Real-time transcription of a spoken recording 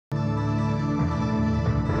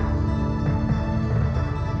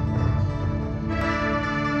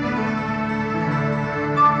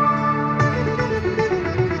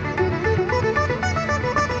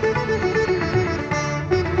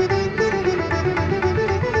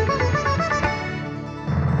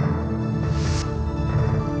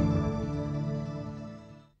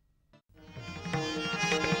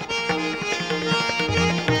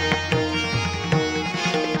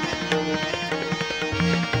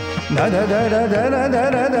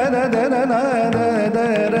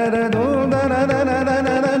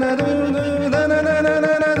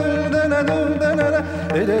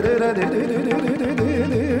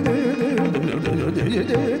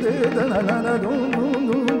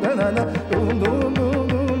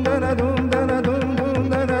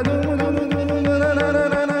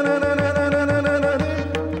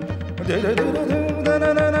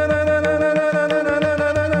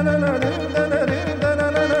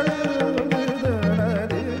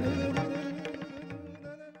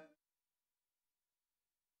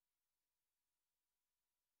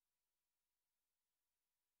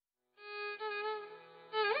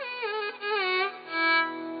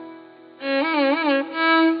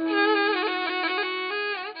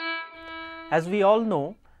As we all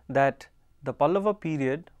know that the Pallava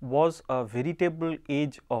period was a veritable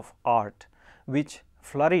age of art which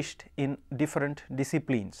flourished in different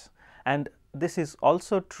disciplines, and this is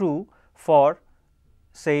also true for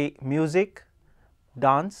say music,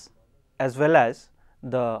 dance as well as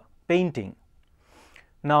the painting.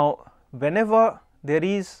 Now, whenever there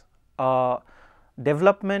is a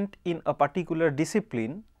development in a particular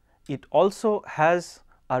discipline, it also has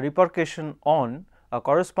a repercussion on a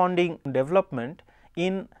corresponding development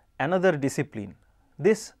in another discipline.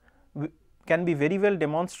 This can be very well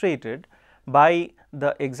demonstrated by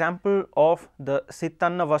the example of the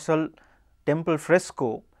Sittannavasal temple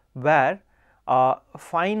fresco, where a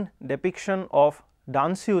fine depiction of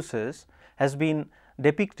danseuses has been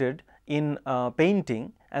depicted in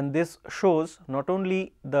painting, and this shows not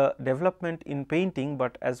only the development in painting,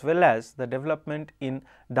 but as well as the development in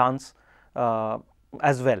dance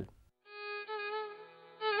as well.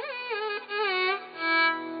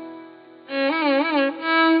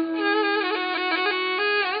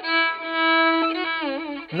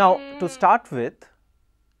 Now, to start with,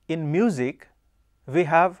 in music we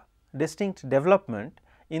have distinct development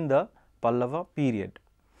in the Pallava period.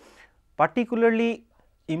 Particularly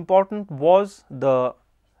important was the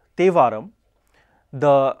Tevaram,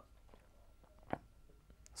 the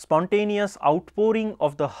spontaneous outpouring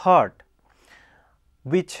of the heart,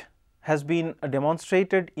 which has been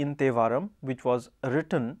demonstrated in Tevaram, which was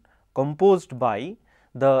written, composed by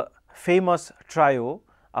the famous trio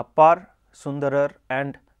Appar, Sundarar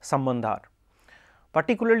and Sambandhar.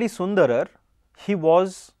 Particularly Sundarar, he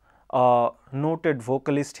was a noted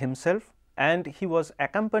vocalist himself, and he was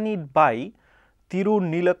accompanied by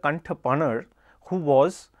Tirunilakantha Panar, who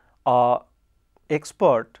was a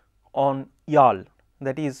expert on yal,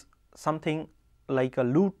 that is something like a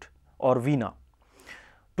lute or veena.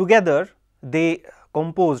 Together they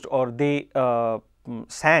composed, or they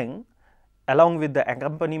sang along with the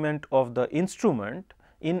accompaniment of the instrument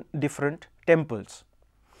in different temples,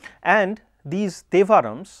 and these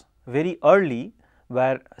Tevarams very early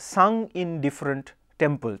were sung in different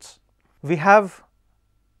temples. We have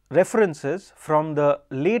references from the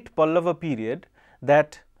late Pallava period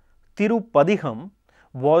that Tirupadiham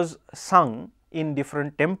was sung in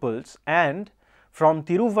different temples, and from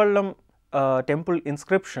Tiruvallam temple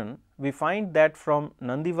inscription we find that from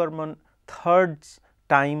Nandivarman III's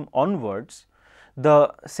time onwards,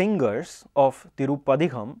 the singers of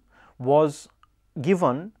Tirupadiham was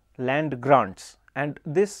given land grants, and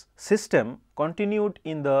this system continued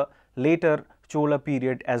in the later Chola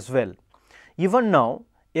period as well. Even now,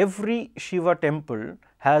 every Shiva temple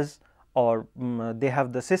has, or they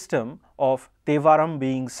have the system of Tevaram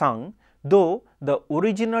being sung, though the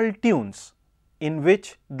original tunes in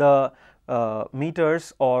which the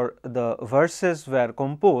meters or the verses were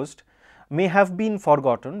composed may have been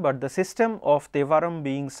forgotten, but the system of Tevaram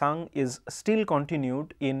being sung is still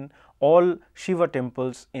continued in all Shiva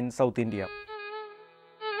temples in South India.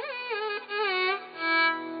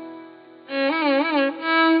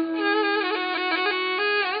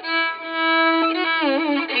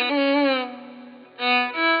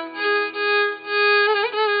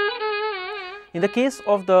 In the case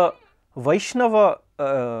of the Vaishnava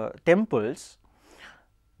temples,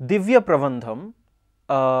 Divya Prabandham,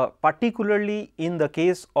 particularly in the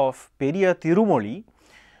case of Periya Tirumoli,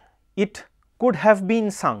 it could have been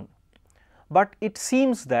sung, but it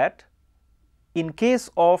seems that in case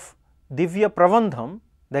of Divya Prabandham,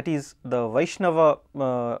 that is the Vaishnava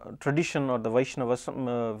tradition or the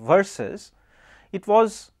Vaishnava verses, it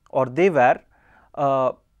was, or they were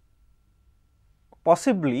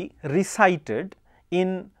possibly recited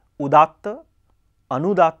in Udatta,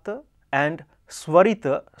 Anudatta and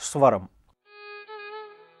Swarita Swaram.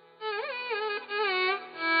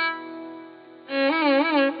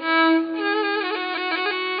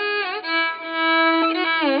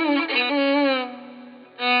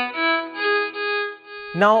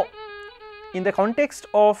 Now, in the context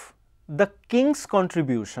of the king's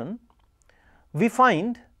contribution, we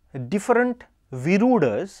find different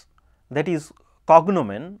virudas, that is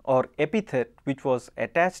cognomen or epithet, which was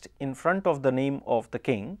attached in front of the name of the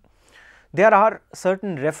king. There are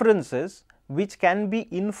certain references which can be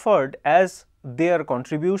inferred as their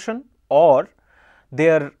contribution or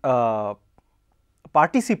their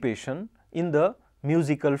participation in the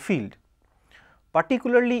musical field.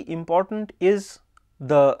 Particularly important is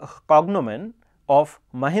the cognomen of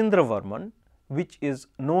Mahendravarman, which is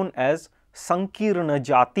known as Sankirna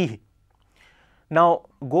Jati. Now,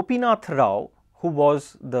 Gopinath Rao, who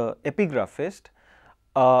was the epigraphist,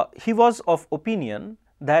 he was of opinion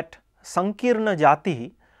that Sankirna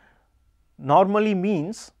Jati normally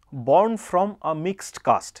means born from a mixed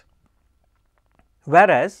caste,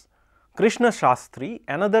 whereas Krishna Shastri,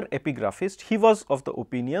 another epigraphist, he was of the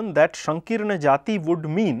opinion that Sankirna Jati would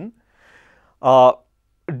mean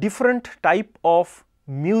different type of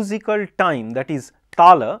musical time, that is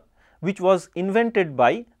tala, which was invented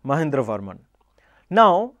by Mahendravarman.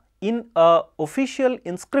 Now, in a official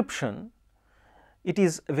inscription, it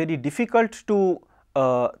is very difficult to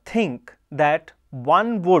think that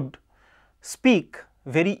one would speak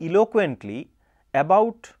very eloquently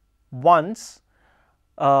about one's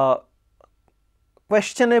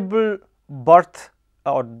questionable birth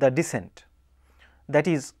or the descent, that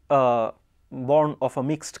is born of a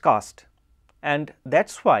mixed caste, and that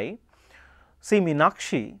is why C.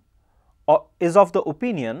 Meenakshi is of the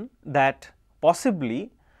opinion that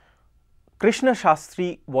possibly Krishna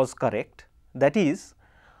Shastri was correct, that is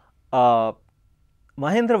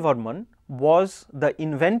Mahendravarman was the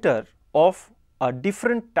inventor of a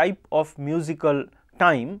different type of musical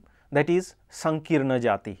time, that is Sankirna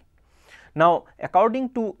Jati. Now, according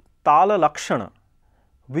to Tala Lakshana,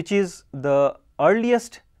 which is the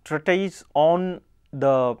earliest treatise on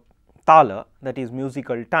the Tala, that is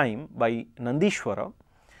musical time, by Nandishwara,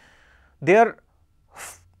 there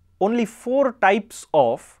only 4 types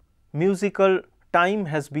of musical time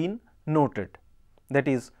has been noted, that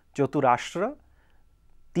is Chaturashra,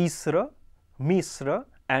 Tisra, Misra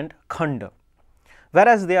and Khanda,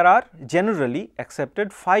 whereas there are generally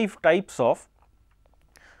accepted 5 types of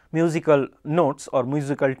musical notes or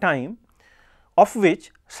musical time, of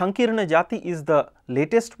which Sankirna Jati is the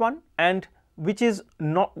latest one and which is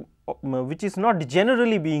not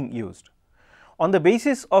generally being used. On the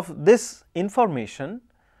basis of this information,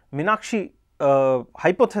 Meenakshi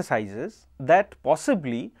hypothesizes that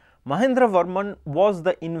possibly Mahendravarman was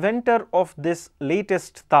the inventor of this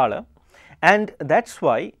latest tala, and that is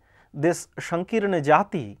why this Sankirna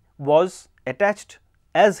Jati was attached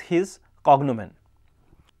as his cognomen.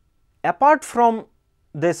 Apart from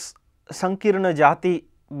this Sankirna Jati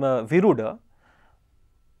Viruda,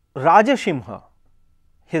 Rajashimha,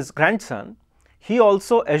 his grandson, he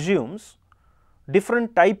also assumes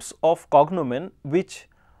different types of cognomen which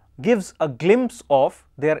gives a glimpse of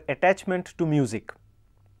their attachment to music.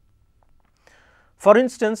 For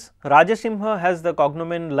instance, Rajashimha has the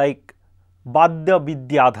cognomen like Badya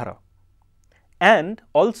Vidyadhara and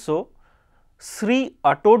also Sri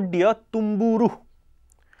Atodya Tumburu.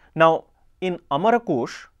 Now, in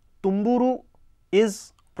Amarakosh, Tumburu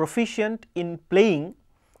is proficient in playing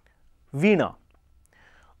veena.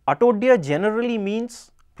 Atodya generally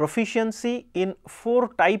means proficiency in 4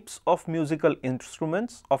 types of musical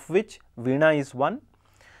instruments, of which veena is one,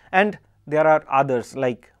 and there are others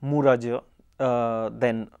like Muraja,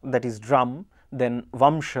 then that is drum, then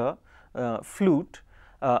Vamsha, flute,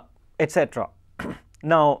 etc.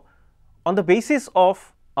 Now, on the basis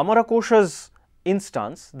of Amarakosha's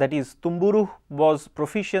instance, that is Tumburu was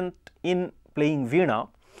proficient in playing veena,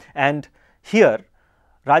 and here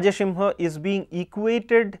Rajashimha is being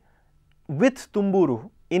equated with Tumburu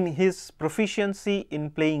in his proficiency in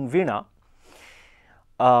playing veena.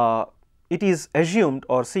 It is assumed,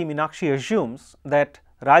 or C. Meenakshi assumes, that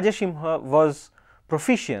Rajashimha was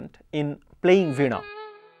proficient in playing veena.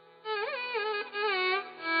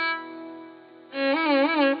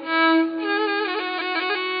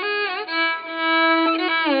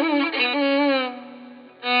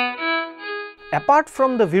 Apart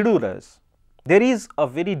from the Viduras, there is a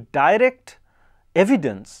very direct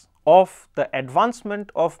evidence of the advancement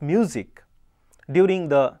of music during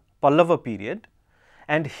the Pallava period,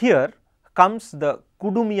 and here comes the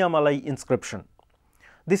Kudumiyamalai inscription.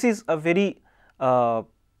 This is a very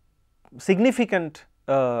significant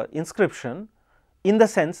inscription in the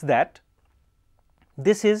sense that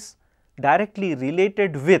this is directly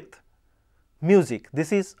related with music.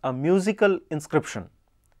 This is a musical inscription.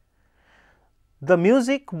 The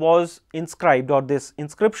music was inscribed, or this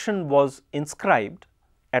inscription was inscribed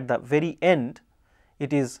at the very end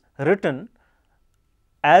it is written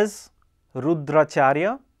as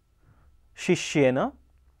Rudracharya Shishyena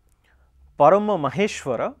Parama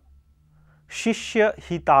Maheshwara Shishya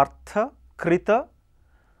Hitartha Krita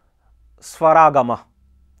Swaragama,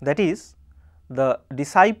 that is, the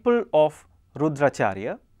disciple of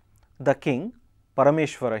Rudracharya, the king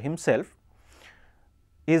Parameshwara himself,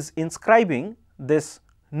 is inscribing this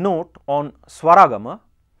note on Swaragama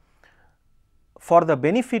for the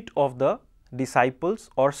benefit of the disciples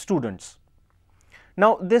or students.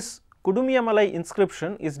 Now, this Kudumiyamalai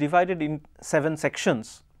inscription is divided in 7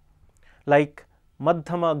 sections like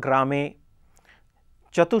Madhyama Grame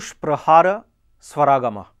Chatushprahara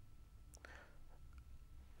Swaragama.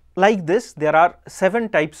 Like this, there are 7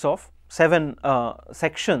 types of 7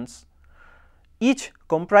 sections, each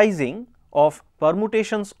comprising of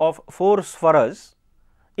permutations of 4 swaras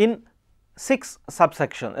in 16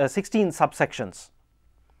 subsections.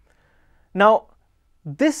 Now,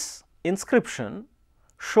 this inscription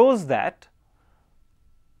shows that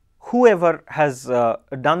whoever has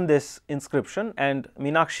done this inscription, and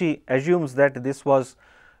Meenakshi assumes that this was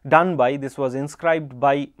inscribed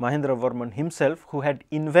by Mahendravarman himself, who had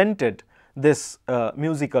invented this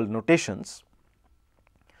musical notations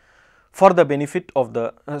for the benefit of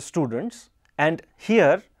the students. And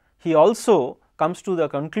here he also comes to the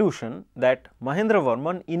conclusion that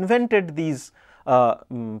Mahendravarman invented these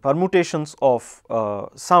permutations of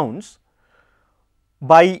sounds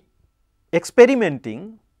by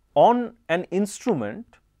experimenting on an instrument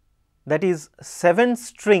that is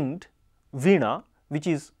 7-stringed veena, which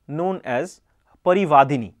is known as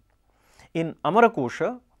Parivadini. In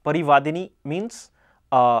Amarakosha, Parivadini means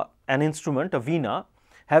an instrument, a veena,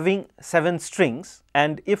 having 7 strings,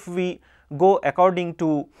 and if we go according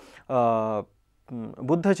to Buddha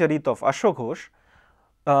Charita of Ashwaghosh,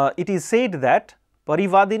 it is said that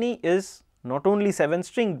Parivadini is not only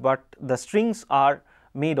 7-stringed, but the strings are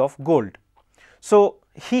made of gold. So,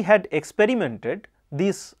 he had experimented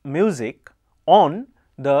this music on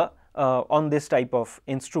the on this type of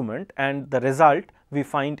instrument, and the result we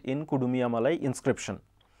find in Kudumiyamalai inscription.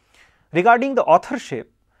 Regarding the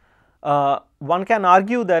authorship, one can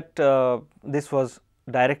argue that this was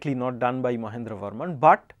directly not done by Mahendravarman,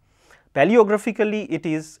 but paleographically it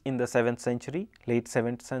is in the 7th century, late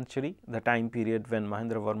 7th century, the time period when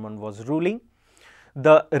Mahendravarman was ruling.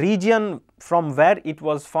 The region from where it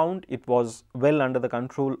was found, it was well under the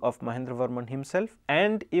control of Mahendravarman himself,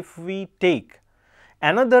 and if we take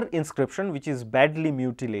another inscription which is badly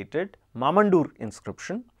mutilated, Mamandur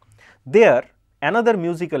inscription, there another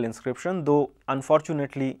musical inscription, though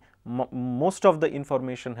unfortunately most of the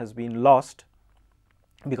information has been lost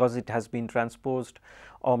because it has been transposed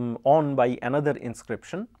on by another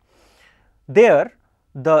inscription. There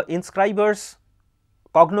the inscriber's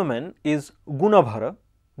cognomen is Gunabhara,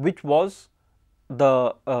 which was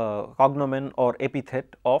the cognomen or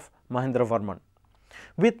epithet of Mahendravarman.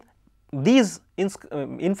 With these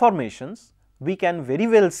informations, we can very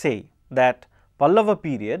well say that Pallava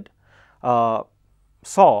period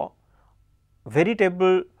saw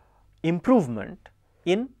veritable improvement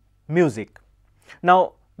in music.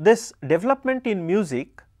 Now, this development in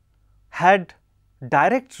music had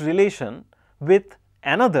direct relation with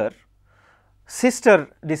another sister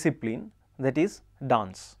discipline, that is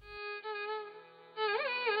dance.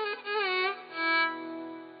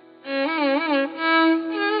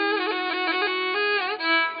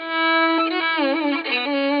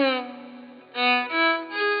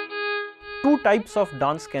 Two types of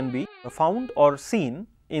dance can be found or seen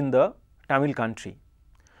in the Tamil country.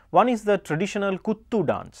 One is the traditional Kuttu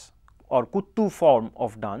dance or Kuttu form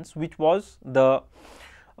of dance, which was the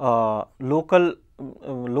local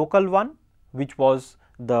one, which was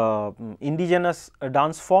the indigenous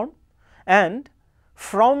dance form, and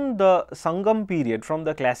from the Sangam period, from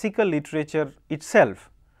the classical literature itself,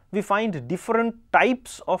 we find different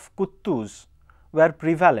types of Kuttus were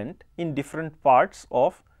prevalent in different parts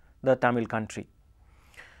of the Tamil country.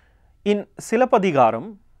 In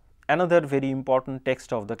Silapadigaram, another very important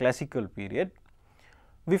text of the classical period,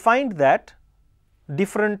 we find that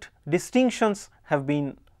different distinctions have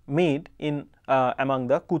been made in among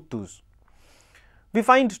the Kuttus. We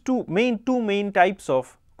find two main types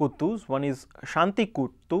of Kuttus. One is Shanti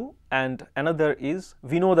Kuttu and another is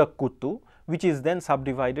Vinoda Kuttu, which is then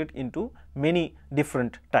subdivided into many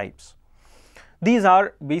different types. These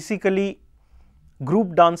are basically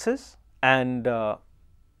group dances and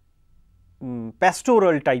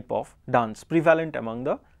pastoral type of dance prevalent among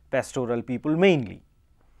the pastoral people mainly,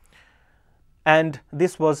 and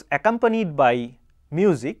this was accompanied by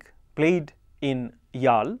music played in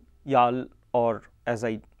yal or as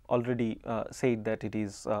I already said, that it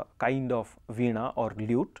is a kind of veena or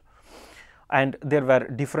lute, and there were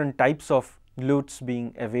different types of lutes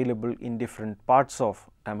being available in different parts of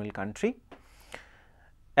Tamil country,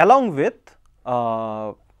 along with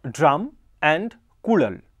drum and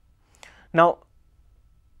kulal. Now,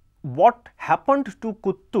 what happened to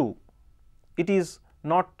Kuttu, it is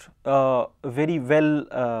not very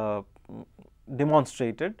well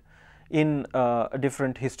demonstrated in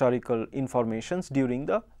different historical informations during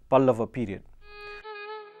the Pallava period.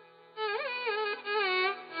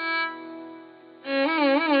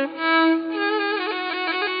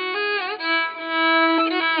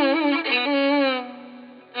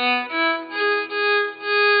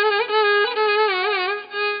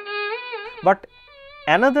 But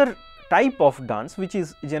another type of dance, which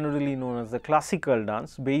is generally known as the classical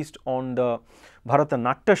dance based on the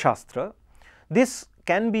Bharatanatyam Shastra, this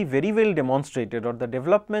can be very well demonstrated, or the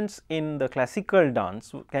developments in the classical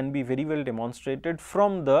dance can be very well demonstrated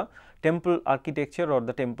from the temple architecture or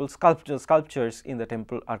the temple sculptures in the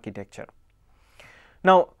temple architecture.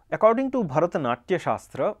 Now, according to Bharatanatyam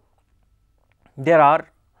Shastra, there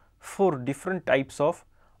are 4 different types of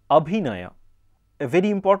abhinaya. A very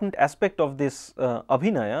important aspect of this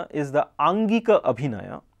abhinaya is the angika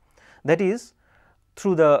abhinaya, that is,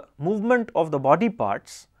 through the movement of the body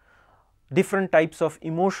parts, different types of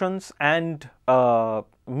emotions and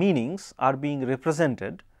meanings are being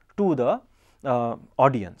represented to the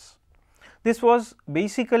audience. This was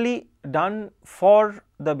basically done for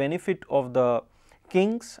the benefit of the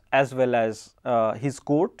kings as well as his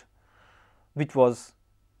court, which was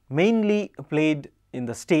mainly played in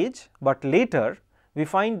the stage, but later we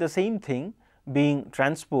find the same thing being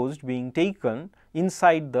transposed, being taken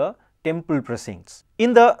inside the temple precincts.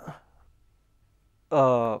 In the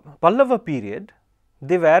Pallava period,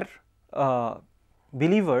 they were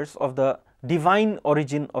believers of the divine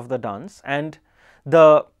origin of the dance, and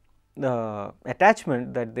the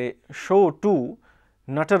attachment that they show to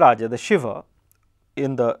Nataraja, the Shiva,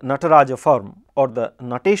 in the Nataraja form or the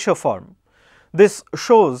Natesha form. This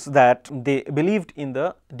shows that they believed in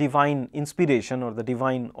the divine inspiration or the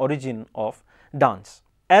divine origin of dance.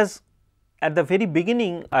 As at the very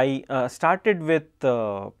beginning, I started with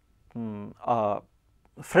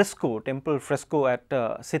fresco, temple fresco at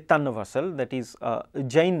Sittannavasal, that is a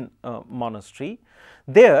Jain monastery.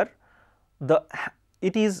 There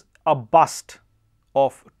it is a bust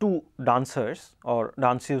of 2 dancers or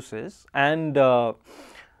danseuses, and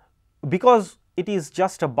because it is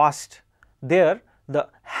just a bust, there the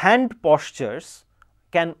hand postures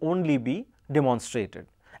can only be demonstrated,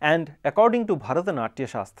 and according to Bharatanatyam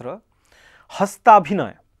Shastra,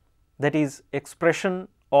 hastabhinaya, that is expression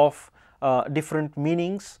of different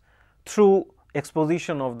meanings through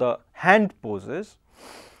exposition of the hand poses,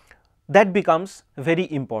 that becomes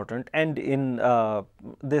very important. And in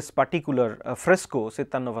this particular fresco,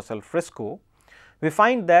 Sittannavasal fresco, we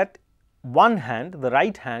find that one hand, the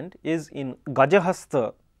right hand, is in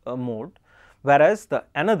Gajahasta mode, whereas the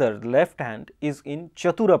another, the left hand, is in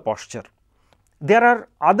Chatura posture. There are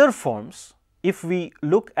other forms. If we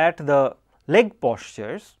look at the leg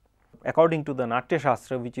postures, according to the Natya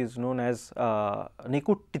Shastra, which is known as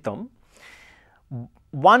Nikuttitam,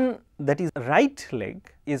 one, that is right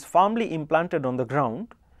leg, is firmly implanted on the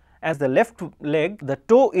ground, as the left leg, the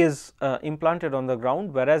toe is implanted on the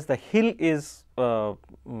ground, whereas the heel is a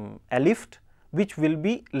lift, which will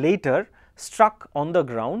be later struck on the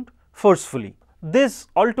ground forcefully. This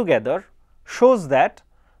altogether shows that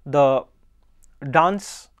the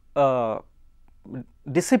dance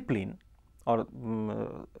discipline, or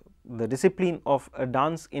the discipline of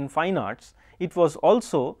dance in fine arts, it was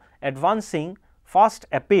also advancing fast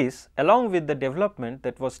apace along with the development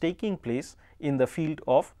that was taking place in the field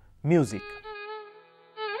of music.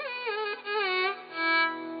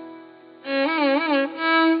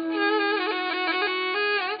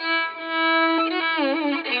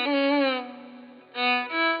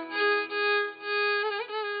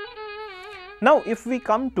 Now, if we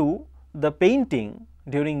come to the painting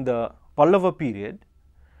during the Pallava period,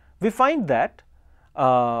 we find that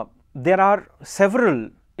there are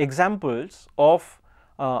several examples of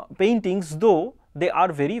paintings, though they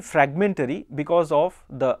are very fragmentary because of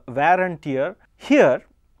the wear and tear. Here,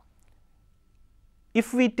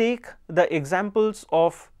 if we take the examples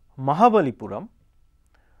of Mahabalipuram,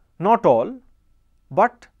 not all,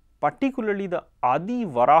 but particularly the Adi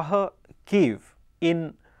Varaha cave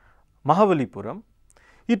in Mahabalipuram,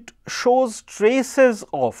 it shows traces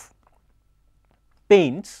of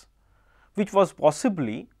paints which was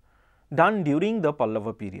possibly done during the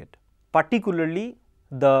Pallava period. Particularly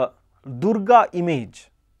the Durga image,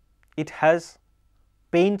 it has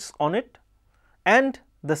paints on it, and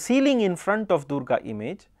the ceiling in front of Durga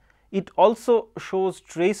image, it also shows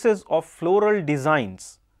traces of floral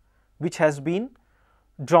designs which has been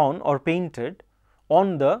drawn or painted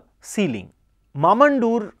on the ceiling.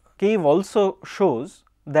 Mamandur cave also shows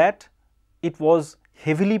that it was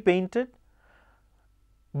heavily painted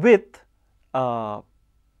with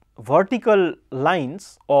vertical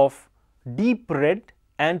lines of deep red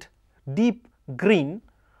and deep green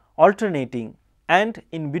alternating, and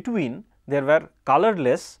in between there were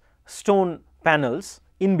colorless stone panels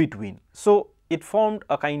in between. So, it formed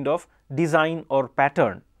a kind of design or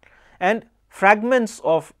pattern, and fragments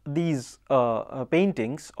of these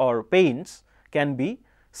paintings or paints can be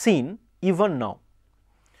seen even now.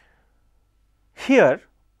 Here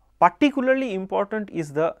particularly important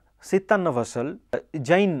is the Sittannavasal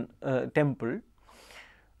Jain temple,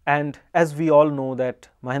 and as we all know that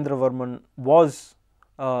Mahendravarman was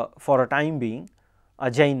for a time being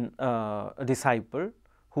a Jain disciple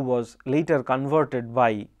who was later converted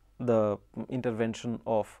by the intervention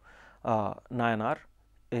of Nayanar.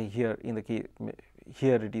 Here in the case,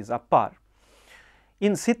 here it is Appar.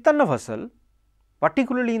 In Sittannavasal,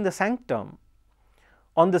 particularly in the sanctum,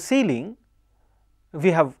 on the ceiling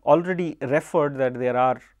we have already referred that there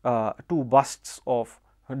are two busts of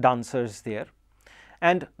dancers there,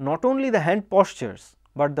 and not only the hand postures,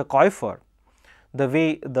 but the coiffure, the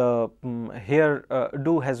way the hair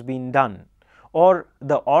do has been done, or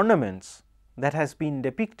the ornaments that has been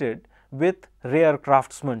depicted with rare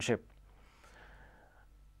craftsmanship.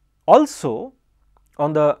 Also,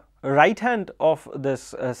 on the right hand of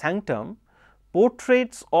this sanctum,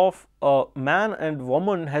 portraits of a man and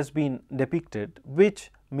woman has been depicted, which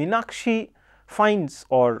Meenakshi finds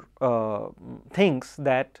or thinks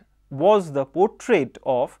that was the portrait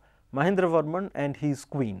of Mahendravarman and his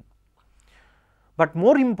queen. But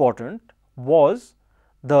more important was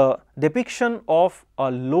the depiction of a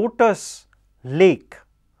lotus lake,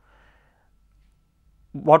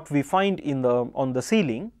 what we find in the on the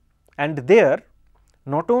ceiling, and there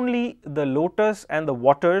not only the lotus and the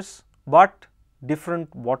waters, but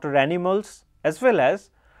different water animals as well as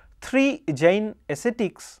 3 Jain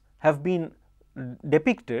ascetics have been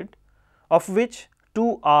depicted, of which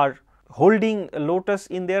 2 are holding a lotus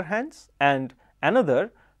in their hands and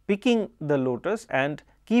another picking the lotus and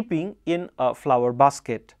keeping in a flower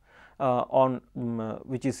basket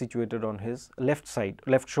which is situated on his left side,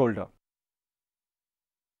 left shoulder.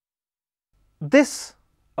 This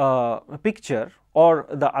picture or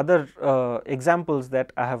the other examples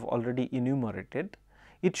that I have already enumerated,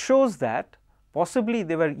 it shows that possibly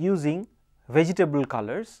they were using vegetable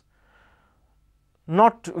colors.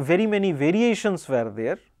 Not very many variations were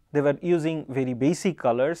there, they were using very basic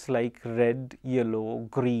colors like red, yellow,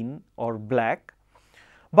 green or black,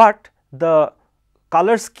 but the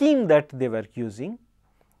color scheme that they were using,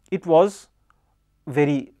 it was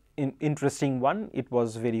very interesting one, it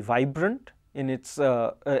was very vibrant in its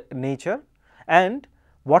nature, and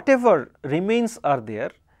whatever remains are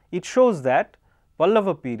there, it shows that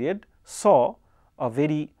Pallava period saw a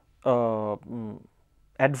very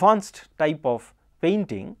advanced type of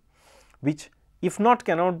painting, which if not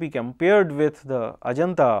cannot be compared with the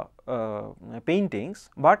Ajanta paintings,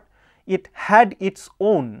 but it had its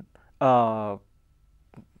own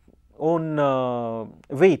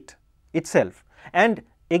weight itself. And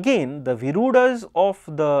again the Virudas of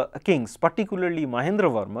the kings, particularly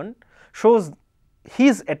Mahendravarman, shows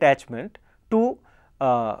his attachment to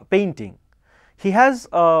painting. He has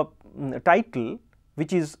a title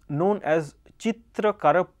which is known as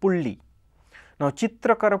Chitrakarapulli. Now,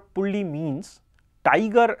 Chitrakarapulli means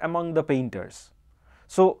tiger among the painters.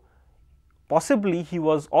 So, possibly he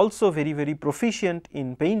was also very proficient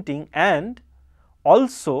in painting, and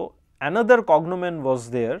also another cognomen was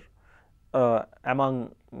there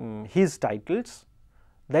among his titles,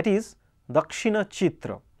 that is Dakshina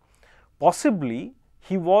Chitra. Possibly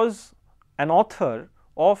he was an author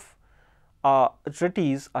of a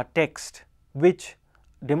treatise, a text which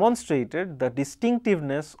demonstrated the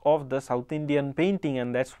distinctiveness of the South Indian painting,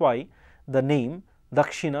 and that is why the name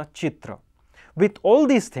Dakshina Chitra. With all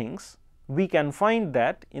these things, we can find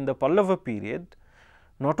that in the Pallava period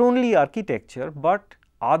not only architecture, but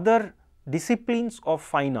other disciplines of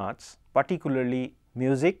fine arts, particularly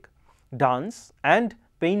music, dance and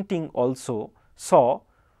painting also saw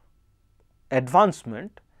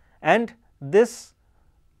advancement, and this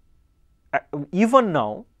even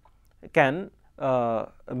now can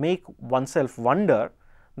make oneself wonder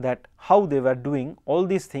that how they were doing all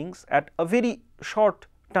these things at a very short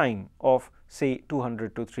time of say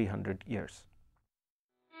 200 to 300 years.